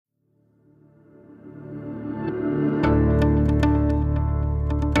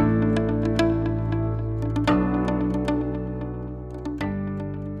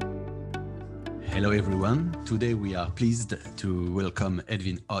Hello everyone. Today we are pleased to welcome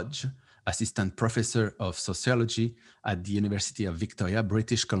Edwin Hodge, Assistant Professor of Sociology at the University of Victoria,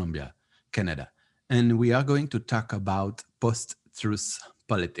 British Columbia, Canada. And we are going to talk about post-truth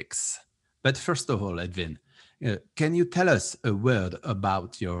politics. But first of all, Edwin, can you tell us a word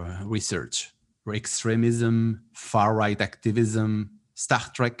about your research? Extremism, far-right activism, Star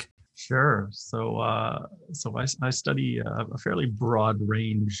Trek? Sure. So I study a fairly broad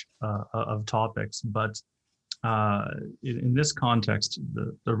range of topics, but in this context,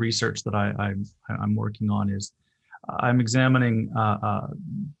 the research that I'm working on is I'm examining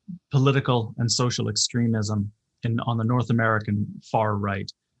political and social extremism on the North American far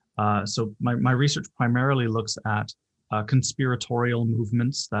right. So my research primarily looks at conspiratorial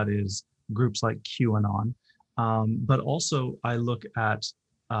movements, that is, groups like QAnon, but also I look at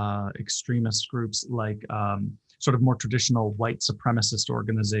extremist groups like sort of more traditional white supremacist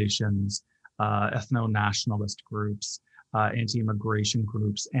organizations, ethno-nationalist groups, anti-immigration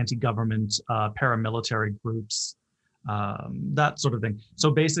groups, anti-government paramilitary groups, that sort of thing.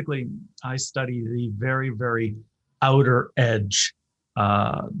 So basically, I study the very, very outer edge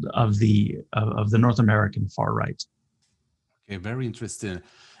of the North American far right. Okay, very interesting.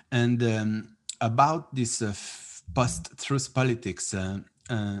 And about this post-truth politics,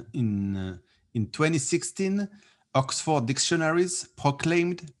 in 2016, Oxford Dictionaries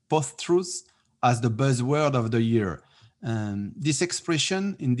proclaimed post-truth as the buzzword of the year. This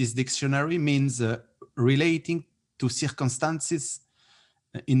expression in this dictionary means relating to circumstances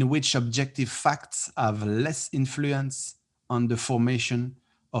in which objective facts have less influence on the formation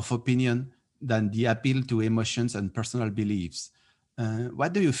of opinion than the appeal to emotions and personal beliefs.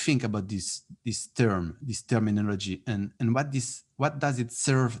 What do you think about this term, this terminology, and what does it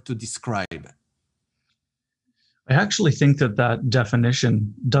serve to describe? I actually think that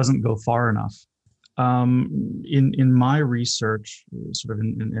definition doesn't go far enough. In my research, sort of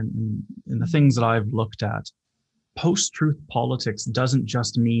in the things that I've looked at, post-truth politics doesn't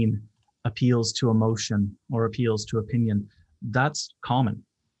just mean appeals to emotion or appeals to opinion. That's common.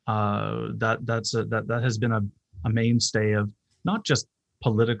 That has been a mainstay of not just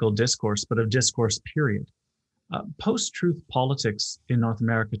political discourse, but of discourse, period. Post-truth politics in North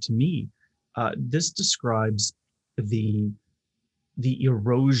America, to me, this describes the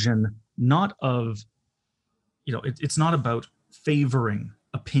erosion, not of, it's not about favoring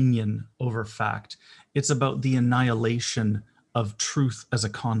opinion over fact. It's about the annihilation of truth as a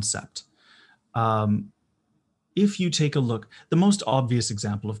concept. If you take a look, the most obvious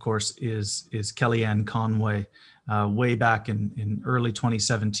example, of course, is Kellyanne Conway, way back in early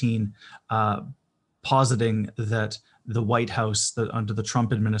 2017, positing that the White House, under the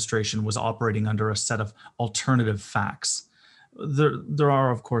Trump administration, was operating under a set of alternative facts. There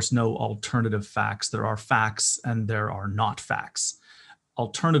are, of course, no alternative facts. There are facts and there are not facts.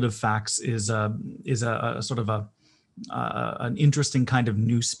 Alternative facts is a sort of an interesting kind of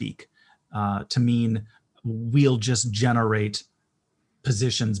newspeak to mean we'll just generate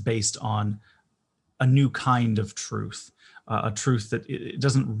positions based on a new kind of truth, a truth that it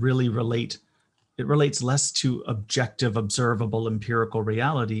doesn't really relate. It relates less to objective, observable, empirical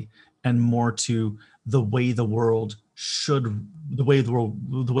reality and more to the way the world should, the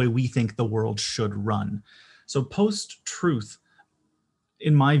way we think the world should run. So post-truth,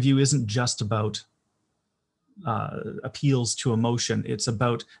 in my view, isn't just about appeals to emotion. It's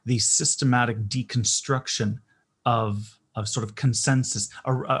about the systematic deconstruction of sort of consensus,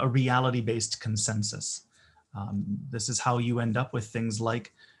 a reality-based consensus. This is how you end up with things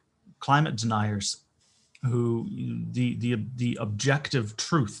like climate deniers, who the objective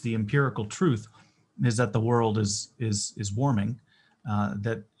truth, the empirical truth, is that the world is warming,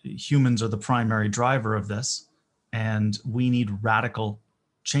 that humans are the primary driver of this, and we need radical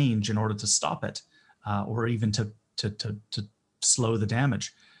change in order to stop it, or even to slow the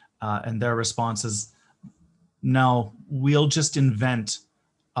damage. And their response is, no, we'll just invent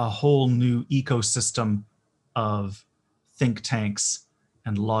a whole new ecosystem of think tanks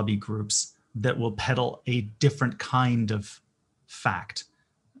and lobby groups that will peddle a different kind of fact,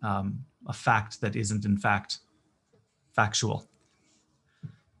 a fact that isn't in fact factual.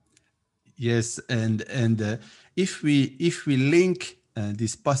 Yes, and if we link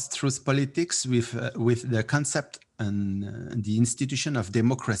this post-truth politics with the concept and the institution of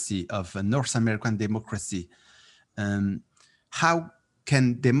democracy, of North American democracy, how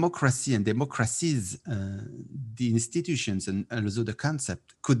can democracy and democracies, the institutions and also the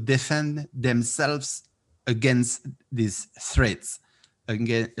concept, could defend themselves against these threats,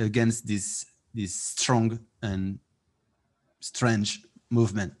 against this strong and strange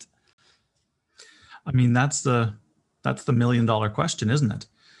movement? I mean, that's the million-dollar question, isn't it?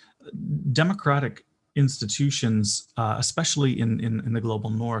 Democratic institutions, especially in the global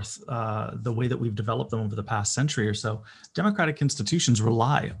north, the way that we've developed them over the past century or so, democratic institutions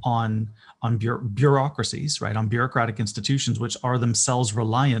rely on bureaucracies, right? On bureaucratic institutions, which are themselves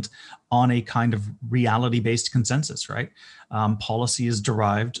reliant on a kind of reality-based consensus, right? Policy is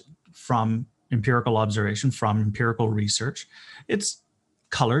derived from empirical observation, from empirical research. It's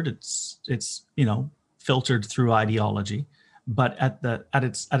colored. It's filtered through ideology, but at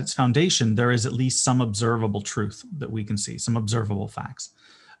its foundation, there is at least some observable truth that we can see, some observable facts.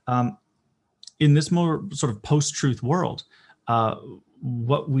 In this more sort of post-truth world,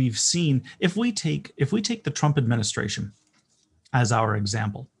 what we've seen, if we take the Trump administration as our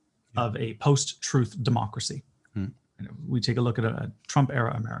example of a post-truth democracy, we take a look at a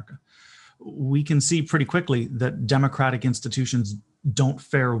Trump-era America, we can see pretty quickly that democratic institutions don't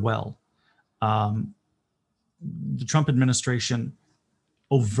fare well. The Trump administration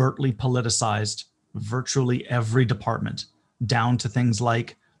overtly politicized virtually every department, down to things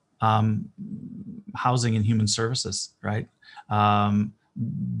like housing and human services, right?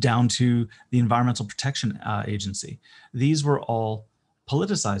 Down to the Environmental Protection Agency. These were all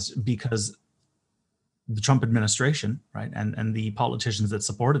politicized because the Trump administration, right, and the politicians that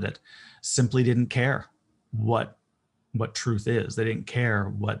supported it simply didn't care what truth is. They didn't care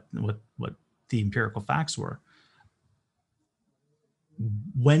what the empirical facts were.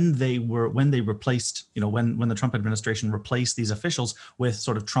 When the Trump administration replaced these officials with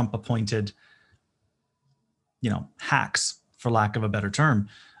sort of Trump appointed, hacks, for lack of a better term,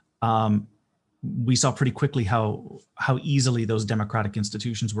 we saw pretty quickly how easily those democratic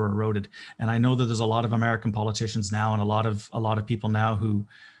institutions were eroded. And I know that there's a lot of American politicians now and a lot of people now who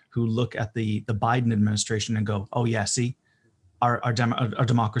look at the Biden administration and go, oh yeah, see, our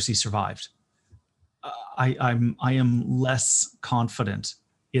democracy survived. I am less confident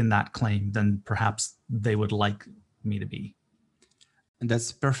in that claim than perhaps they would like me to be. And that's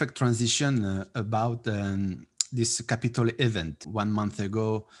a perfect transition about this Capitol event 1 month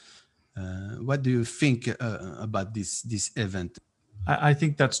ago. What do you think about this event? I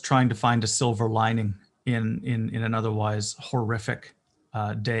think that's trying to find a silver lining in an otherwise horrific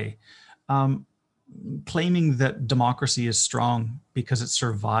day. Claiming that democracy is strong because it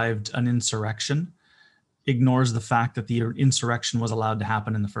survived an insurrection ignores the fact that the insurrection was allowed to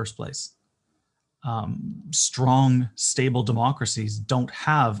happen in the first place. Strong, stable democracies don't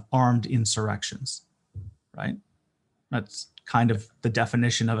have armed insurrections, right? That's kind of the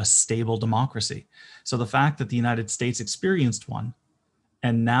definition of a stable democracy. So the fact that the United States experienced one,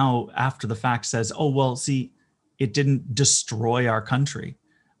 and now after the fact says, oh, well, see, it didn't destroy our country.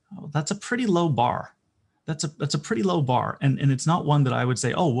 Well, that's a pretty low bar. That's a pretty low bar. And it's not one that I would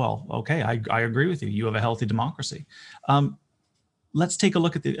say, oh, well, okay, I agree with you. You have a healthy democracy. Let's take a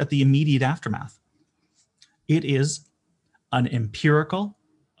look at the immediate aftermath. It is an empirical,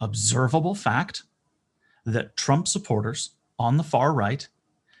 observable fact that Trump supporters on the far right,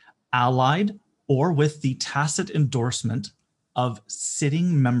 allied or with the tacit endorsement of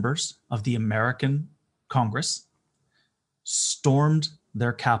sitting members of the American Congress, stormed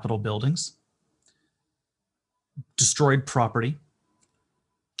their Capitol buildings, destroyed property,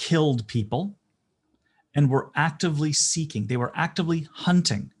 killed people, and were actively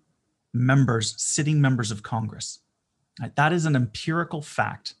hunting sitting members of Congress. Right? That is an empirical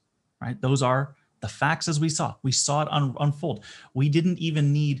fact, right? Those are the facts as we saw. We saw it unfold. We didn't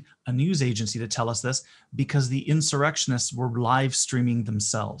even need a news agency to tell us this because the insurrectionists were live streaming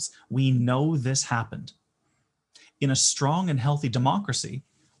themselves. We know this happened. In a strong and healthy democracy,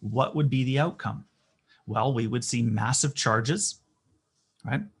 what would be the outcome? Well, we would see massive charges,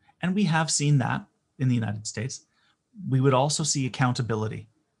 right? And we have seen that in the United States. We would also see accountability.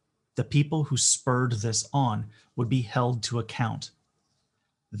 The people who spurred this on would be held to account.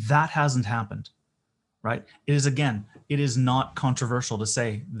 That hasn't happened. Right? It is not controversial to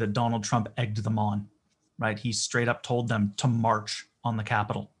say that Donald Trump egged them on, right? He straight up told them to march on the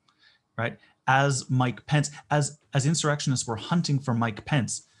Capitol, right? As Mike Pence, as insurrectionists were hunting for Mike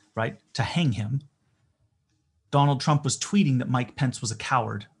Pence, right, to hang him, Donald Trump was tweeting that Mike Pence was a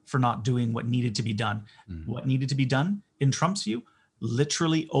coward for not doing what needed to be done. Mm-hmm. What needed to be done, in Trump's view,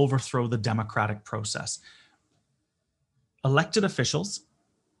 literally overthrow the democratic process. Elected officials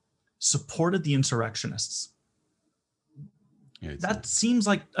supported the insurrectionists. Yeah, that seems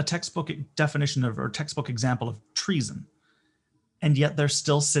like a textbook definition of, or textbook example of treason. And yet they're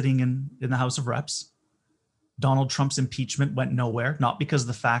still sitting in the House of Reps. Donald Trump's impeachment went nowhere, not because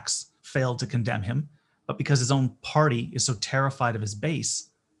the facts failed to condemn him, but because his own party is so terrified of his base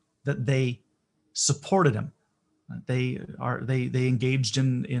that they supported him. They engaged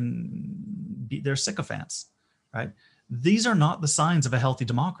they're sycophants, right? These are not the signs of a healthy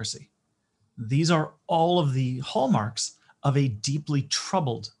democracy. These are all of the hallmarks of a deeply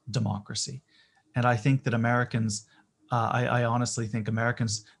troubled democracy. And I think that Americans, I honestly think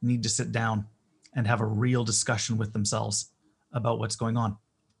Americans need to sit down and have a real discussion with themselves about what's going on.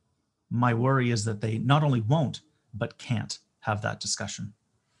 My worry is that they not only won't, but can't have that discussion.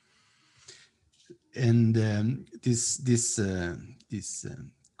 And this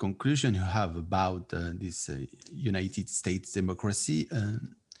conclusion you have about this United States democracy,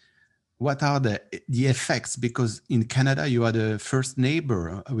 what are the effects? Because in Canada, you are the first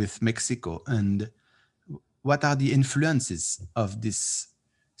neighbor with Mexico. And what are the influences of this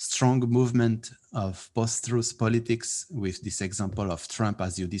strong movement of post-truth politics with this example of Trump,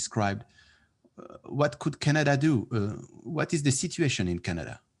 as you described? What could Canada do? What is the situation in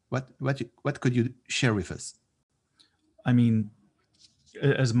Canada? What could you share with us? I mean,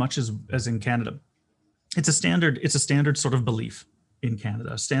 as much as in Canada, it's a standard sort of belief in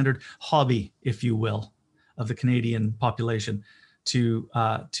Canada, a standard hobby, if you will, of the Canadian population to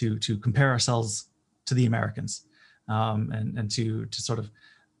compare ourselves to the Americans, and to sort of,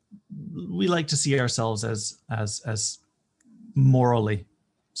 we like to see ourselves as morally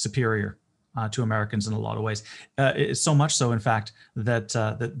superior to Americans in a lot of ways. So much so, in fact, that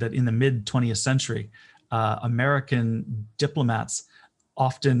in the mid 20th century, American diplomats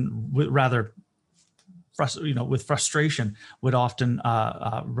often, with frustration, would often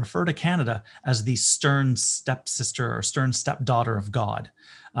refer to Canada as the stern stepsister or stern stepdaughter of God.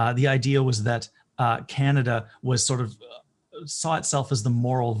 The idea was that Canada was sort of saw itself as the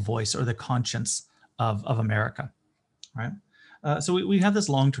moral voice or the conscience of America, right? So we have this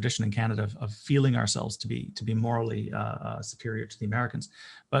long tradition in Canada of feeling ourselves to be morally superior to the Americans.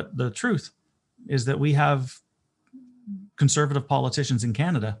 But the truth is that we have conservative politicians in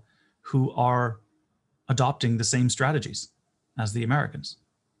Canada who are adopting the same strategies as the Americans,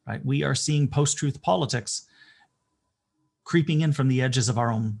 right? We are seeing post-truth politics creeping in from the edges of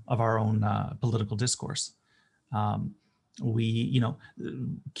our own political discourse. QAnon,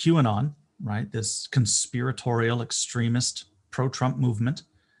 right? This conspiratorial, extremist, pro-Trump movement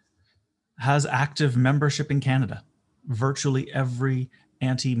has active membership in Canada. Virtually every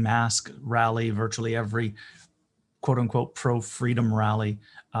anti-mask rally, virtually every quote-unquote pro-freedom rally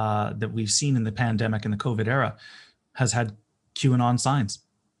that we've seen in the pandemic and the COVID era has had QAnon signs,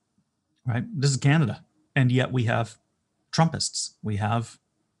 right? This is Canada. And yet we have Trumpists. We have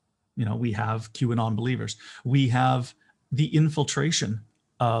QAnon believers. We have the infiltration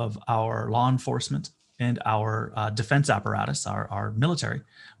of our law enforcement and our defense apparatus, our military,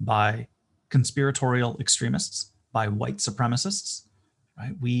 by conspiratorial extremists, by white supremacists,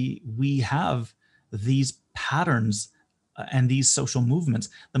 right? We have these patterns and these social movements,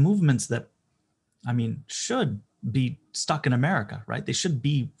 the movements that, I mean, should be stuck in America, right? They should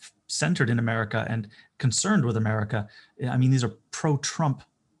be centered in America and concerned with America. I mean, these are pro-Trump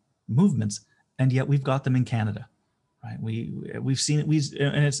movements, and yet we've got them in Canada, right? We've seen it.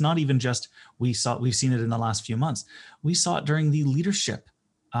 And it's not even just we've seen it in the last few months. We saw it during the leadership,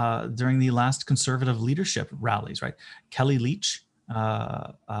 during the last conservative leadership rallies, right? Kelly Leitch,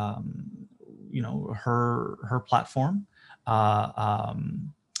 her platform,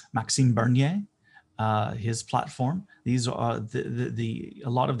 Maxime Bernier, his platform. These are a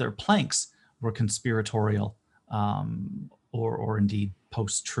lot of their planks were conspiratorial, or indeed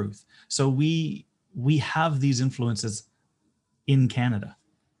post-truth. So we have these influences in Canada.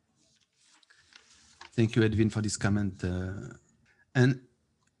 Thank you, Edwin, for this comment. And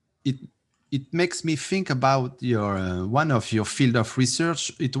it makes me think about your one of your field of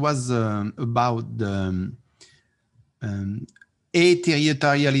research. It was about the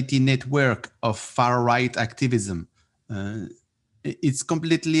aterritoriality network of far-right activism. It's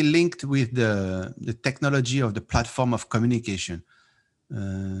completely linked with the technology of the platform of communication.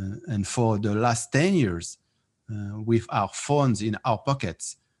 And for the last 10 years, with our phones in our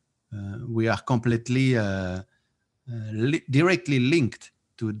pockets, we are completely directly linked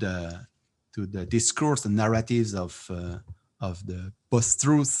to the discourse and narratives of the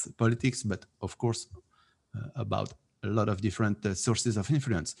post-truth politics, but of course about a lot of different sources of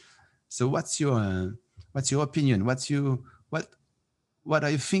influence. So what's your opinion? What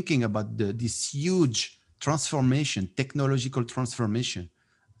are you thinking about this huge transformation, technological transformation,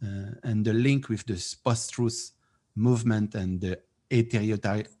 and the link with this post-truth movement and the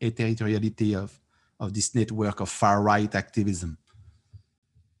aterritoriality of this network of far-right activism?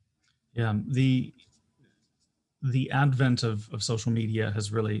 Yeah, the advent of social media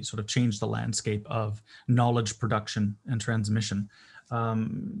has really sort of changed the landscape of knowledge production and transmission.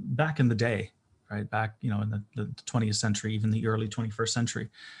 Back in the day, right, back, you know, in the 20th century, even the early 21st century,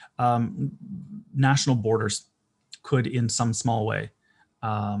 national borders could, in some small way,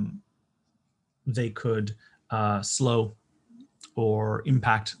 they could slow or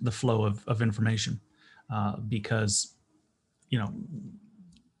impact the flow of information because, you know,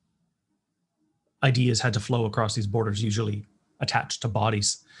 ideas had to flow across these borders, usually attached to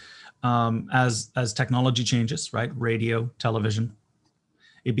bodies. As technology changes, right, radio, television,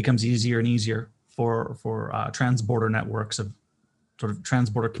 it becomes easier and easier for transborder networks of sort of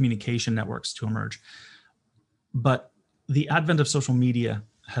transborder communication networks to emerge. But the advent of social media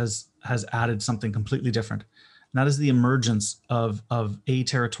has added something completely different. And that is the emergence of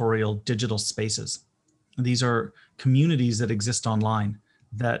aterritorial digital spaces. These are communities that exist online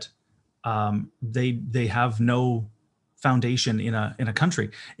that they have no foundation in a country.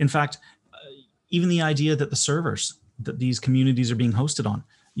 In fact, even the idea that the servers that these communities are being hosted on,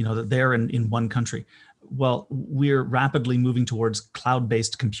 you know, that they're in one country. Well, we're rapidly moving towards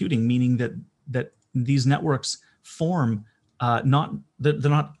cloud-based computing, meaning that these networks form they're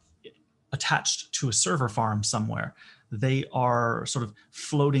not attached to a server farm somewhere. They are sort of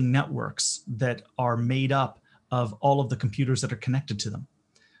floating networks that are made up of all of the computers that are connected to them.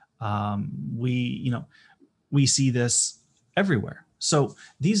 We see this everywhere. So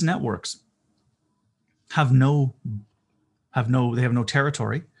these networks they have no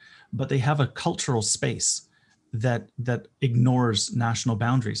territory, but they have a cultural space that ignores national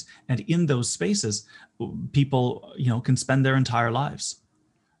boundaries. And in those spaces, people, you know, can spend their entire lives,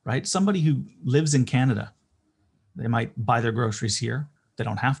 right? Somebody who lives in Canada, they might buy their groceries here. They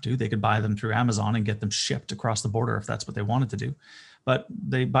don't have to. They could buy them through Amazon and get them shipped across the border if that's what they wanted to do. But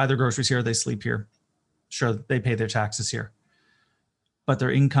they buy their groceries here, they sleep here. Sure, they pay their taxes here. But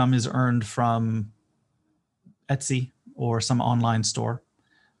their income is earned from Etsy or some online store.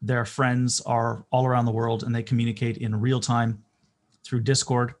 Their friends are all around the world and they communicate in real time through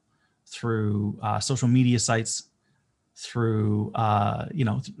Discord, through social media sites, through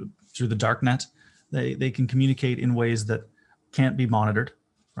through the darknet. They can communicate in ways that can't be monitored,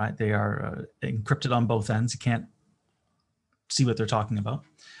 right? They are encrypted on both ends. You can't see what they're talking about.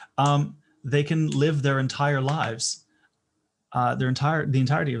 They can live their entire lives, the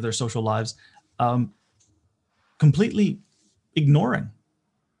entirety of their social lives, completely ignoring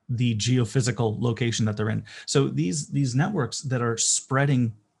the geophysical location that they're in. So these networks that are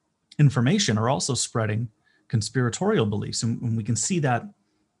spreading information are also spreading conspiratorial beliefs, and we can see that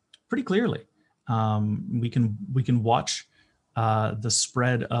pretty clearly. We can watch the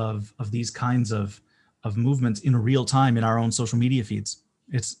spread of these kinds of movements in real time in our own social media feeds.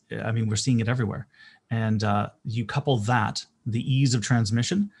 We're seeing it everywhere. And you couple that, the ease of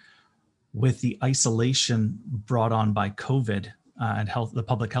transmission, with the isolation brought on by COVID and the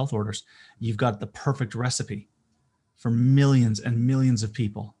public health orders, you've got the perfect recipe for millions and millions of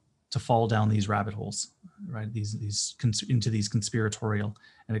people to fall down these rabbit holes, right? Into these conspiratorial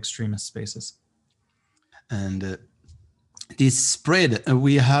and extremist spaces. And this spread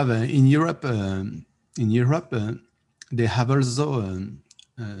we have in Europe. They have also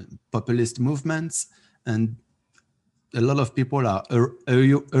populist movements, and a lot of people are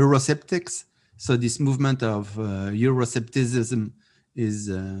Eurosceptics. So this movement of Euroscepticism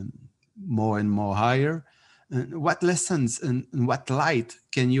is more and more higher. What lessons and what light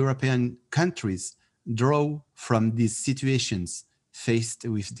can European countries draw from these situations faced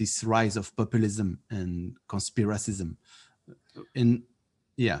with this rise of populism and conspiracism? And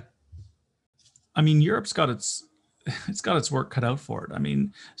yeah. I mean, Europe's got its work cut out for it. I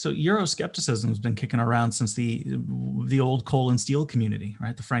mean, so Euroscepticism has been kicking around since the old coal and steel community,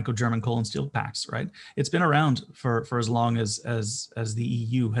 right? The Franco-German coal and steel pacts, right? It's been around for as long as the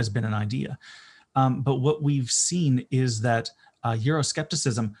EU has been an idea. But what we've seen is that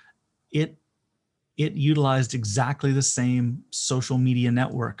Euroscepticism, it utilized exactly the same social media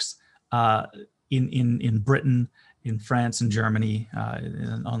networks in Britain, in France and Germany,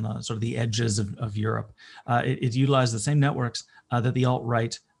 on the sort of the edges of Europe. It utilized the same networks that the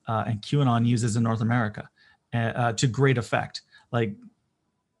alt-right and QAnon uses in North America to great effect. Like,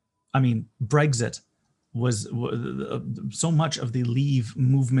 I mean, Brexit was so much of the Leave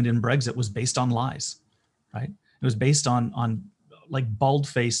movement in Brexit was based on lies, right? It was based on like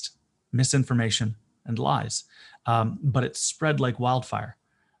bald-faced misinformation and lies, but it spread like wildfire.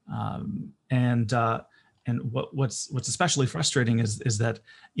 And what's especially frustrating is that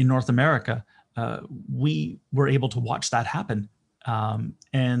in North America, we were able to watch that happen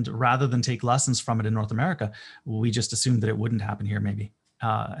And rather than take lessons from it in North America, we just assumed that it wouldn't happen here, maybe.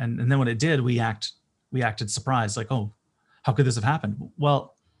 And then when it did, we acted surprised, like, oh, how could this have happened?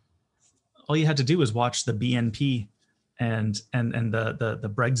 Well, all you had to do was watch the BNP and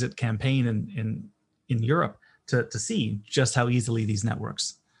the Brexit campaign in Europe to see just how easily these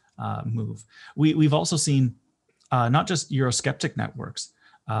networks move. We've also seen not just Eurosceptic networks,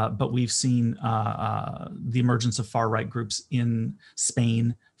 but we've seen the emergence of far-right groups in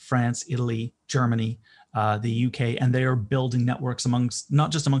Spain, France, Italy, Germany, the UK, and they are building networks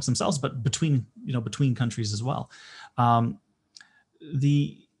not just amongst themselves, but between countries as well. I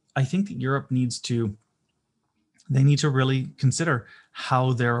think that Europe needs to really consider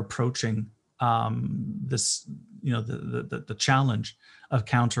how they're approaching this, the challenge of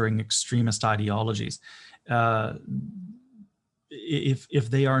countering extremist ideologies. If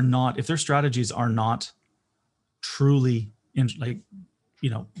their strategies are not truly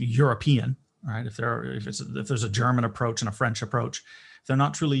European, right? If there's a German approach and a French approach, if they're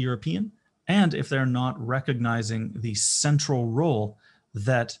not truly European, and if they're not recognizing the central role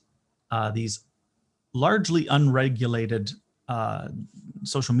that these largely unregulated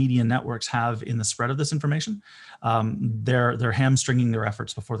social media networks have in the spread of this information, they're hamstringing their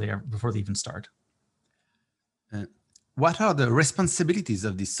efforts before they even start. What are the responsibilities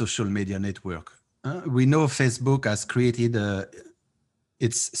of this social media network? We know Facebook has created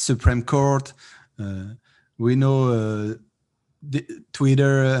its Supreme Court. We know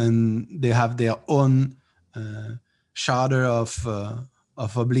Twitter, and they have their own charter of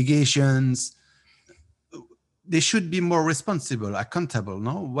obligations. They should be more responsible, accountable,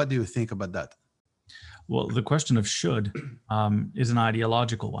 no? What do you think about that? Well, the question of should is an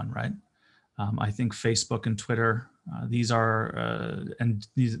ideological one, right? I think Facebook and Twitter, these are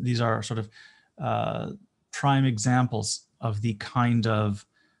sort of prime examples of the kind of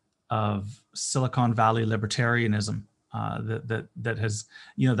Silicon Valley libertarianism that has,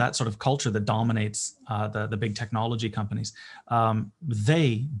 that sort of culture that dominates the big technology companies.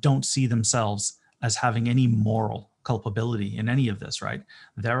 They don't see themselves as having any moral culpability in any of this, right?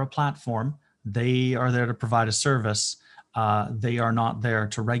 They're a platform. They are there to provide a service. They are not there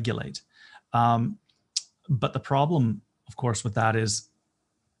to regulate. But the problem, of course, with that is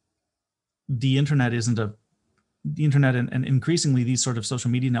the internet and increasingly these sort of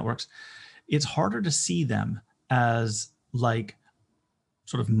social media networks, it's harder to see them as like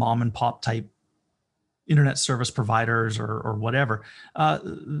sort of mom and pop type internet service providers or whatever.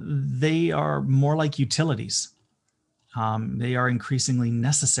 They are more like utilities. They are increasingly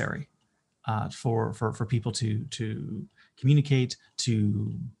necessary for people to communicate,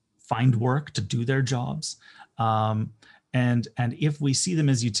 to find work, to do their jobs. And if we see them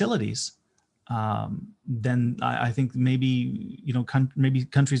as utilities, then I think maybe maybe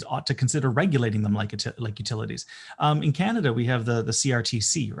countries ought to consider regulating them like utilities. In Canada, we have the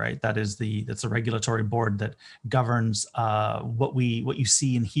CRTC, right? That's a regulatory board that governs what you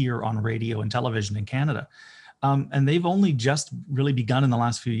see and hear on radio and television in Canada. And they've only just really begun in the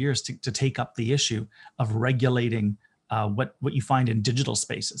last few years to take up the issue of regulating what you find in digital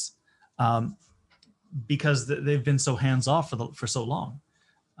spaces, because they've been so hands off for so long.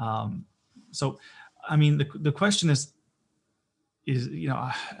 So, I mean, the question is,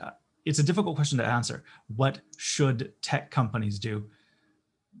 it's a difficult question to answer. What should tech companies do?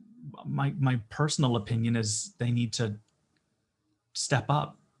 My personal opinion is they need to step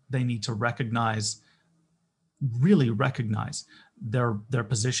up. They need to really recognize their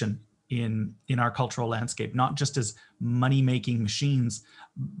position in our cultural landscape, not just as money-making machines,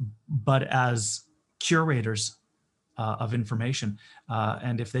 but as curators of information,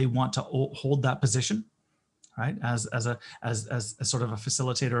 and if they want to hold that position, right, as sort of a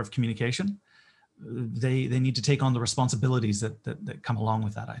facilitator of communication, they need to take on the responsibilities that come along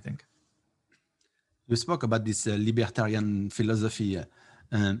with that, I think. You spoke about this libertarian philosophy,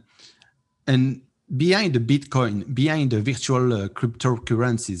 and behind the Bitcoin, behind the virtual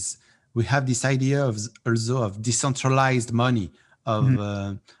cryptocurrencies, we have this idea of decentralized money,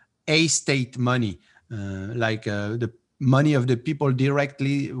 of a-state money. Like the money of the people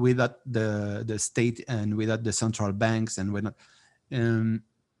directly without the state and without the central banks and whatnot.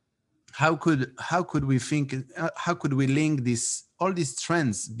 How could we link all these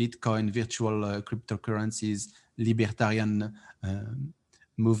trends, Bitcoin, virtual cryptocurrencies, libertarian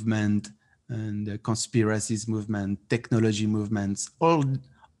movement, and conspiracies movement, technology movements, all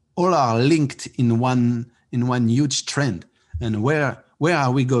are linked in one huge trend? And where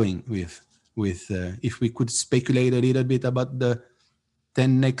are we going with if we could speculate a little bit about the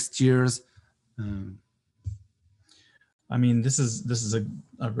 10 next years? I mean, this is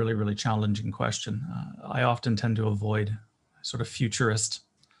a really, really challenging question. I often tend to avoid sort of futurist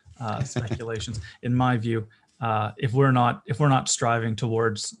speculations. In my view, if we're not striving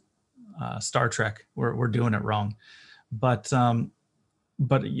towards Star Trek, we're doing it wrong. But looking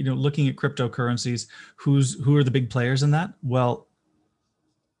at cryptocurrencies, who are the big players in that? Well,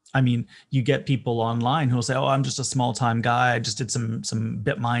 I mean, you get people online who will say, "Oh, I'm just a small time guy. I just did some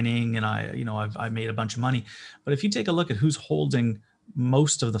bit mining, and I made a bunch of money." But if you take a look at who's holding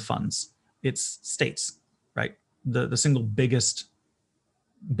most of the funds, it's states, right? The single biggest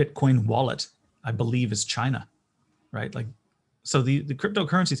Bitcoin wallet, I believe, is China, right? Like, so the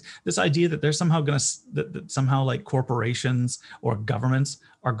cryptocurrencies, this idea that they're somehow going to that somehow like corporations or governments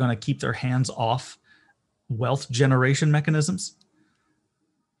are going to keep their hands off wealth generation mechanisms.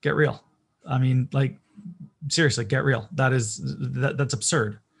 Get real. I mean, like, seriously, get real. That's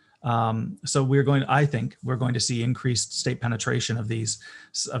absurd. So I think we're going to see increased state penetration of these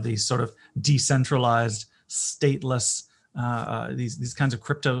sort of decentralized, stateless, these kinds of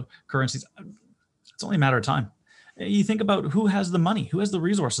cryptocurrencies. It's only a matter of time. You think about who has the money, who has the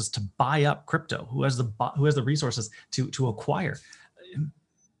resources to buy up crypto, who has the resources to acquire.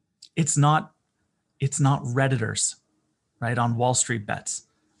 It's not Redditors, right, on Wall Street bets.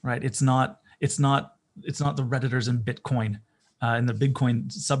 Right, it's not the Redditors in Bitcoin, in the Bitcoin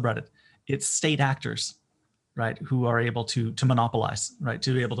subreddit. It's state actors, right, who are able to monopolize, right,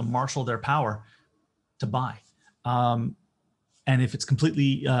 to be able to marshal their power to buy. And if it's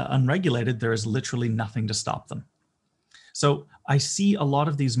completely unregulated, there is literally nothing to stop them. So I see a lot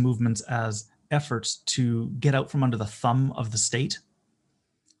of these movements as efforts to get out from under the thumb of the state.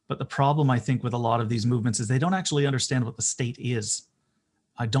 But the problem, I think, with a lot of these movements is they don't actually understand what the state is.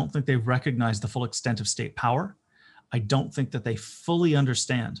 I don't think they recognize the full extent of state power. I don't think that they fully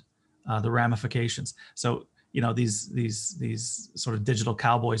understand the ramifications. So, these sort of digital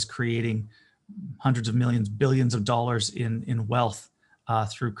cowboys creating hundreds of millions, billions of dollars in wealth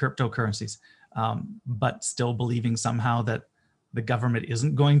through cryptocurrencies, but still believing somehow that the government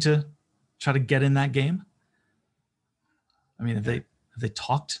isn't going to try to get in that game. I mean, have they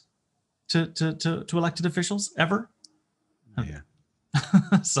talked to elected officials ever? Yeah.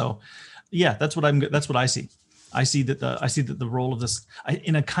 So, yeah, that's what I see. I see that the role of this,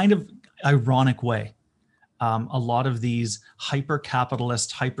 in a kind of ironic way, a lot of these hyper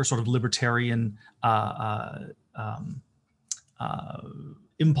capitalist, hyper sort of libertarian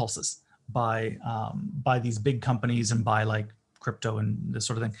impulses by these big companies and by like crypto and this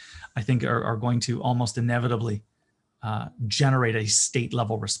sort of thing, I think are going to almost inevitably generate a state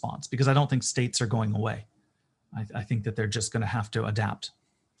level response, because I don't think states are going away. I think that they're just going to have to adapt.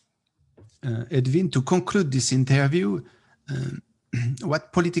 Edwin, to conclude this interview,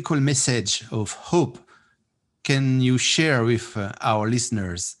 what political message of hope can you share with our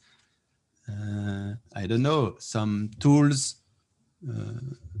listeners? I don't know, some tools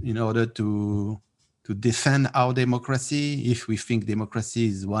in order to defend our democracy, if we think democracy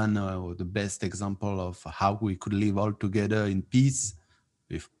is one of the best example of how we could live all together in peace.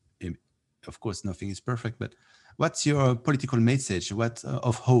 Of course, nothing is perfect, but what's your political message? What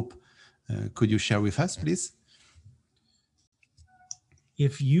of hope could you share with us, please?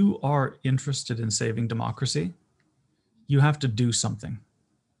 If you are interested in saving democracy, you have to do something.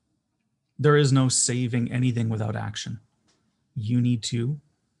 There is no saving anything without action. You need to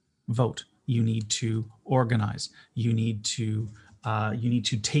vote. You need to organize. You need to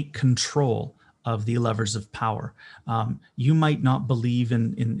take control of the levers of power. You might not believe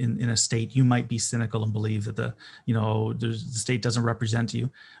in a state. You might be cynical and believe that the state doesn't represent you.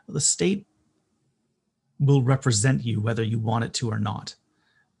 Well, the state will represent you whether you want it to or not.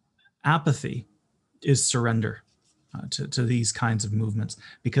 Apathy is surrender to these kinds of movements,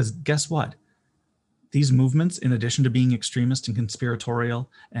 because guess what? These movements, in addition to being extremist and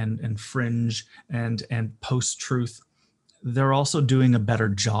conspiratorial and fringe and post-truth, they're also doing a better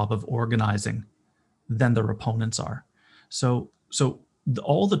job of organizing than their opponents are. So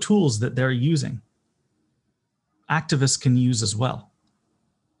all the tools that they're using, activists can use as well.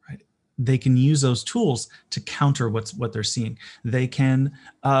 Right? They can use those tools to counter what they're seeing. They can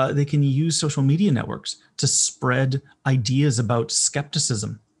use social media networks to spread ideas about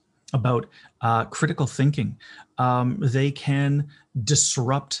skepticism, about critical thinking. They can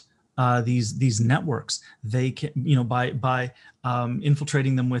disrupt these networks. They can, by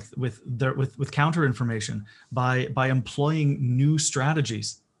infiltrating them with counter information, by employing new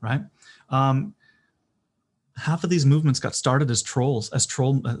strategies. Right. Half of these movements got started as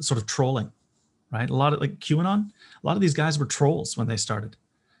sort of trolling. Right. A lot of like QAnon. A lot of these guys were trolls when they started.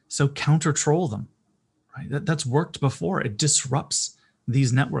 So counter troll them. right? That's worked before. It disrupts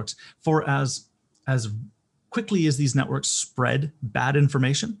these networks. For as quickly as these networks spread bad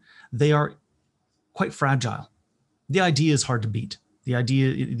information, they are quite fragile. The idea is hard to beat. The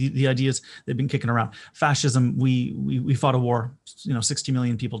ideas they've been kicking around. Fascism, we fought a war, 60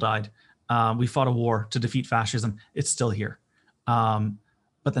 million people died. We fought a war to defeat fascism. It's still here.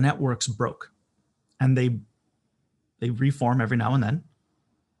 But the networks broke, and they reform every now and then,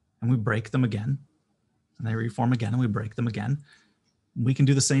 and we break them again, and they reform again, and we break them again. We can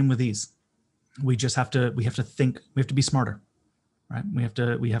do the same with these. We have to think, we have to be smarter, right?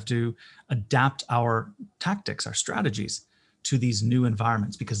 We have to adapt our tactics, our strategies to these new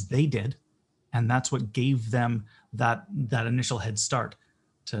environments, because they did, and that's what gave them that initial head start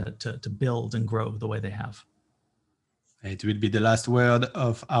to build and grow the way they have. It will be the last word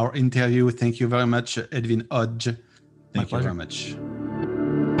of our interview. Thank you very much, Edwin Hodge. Thank you very much.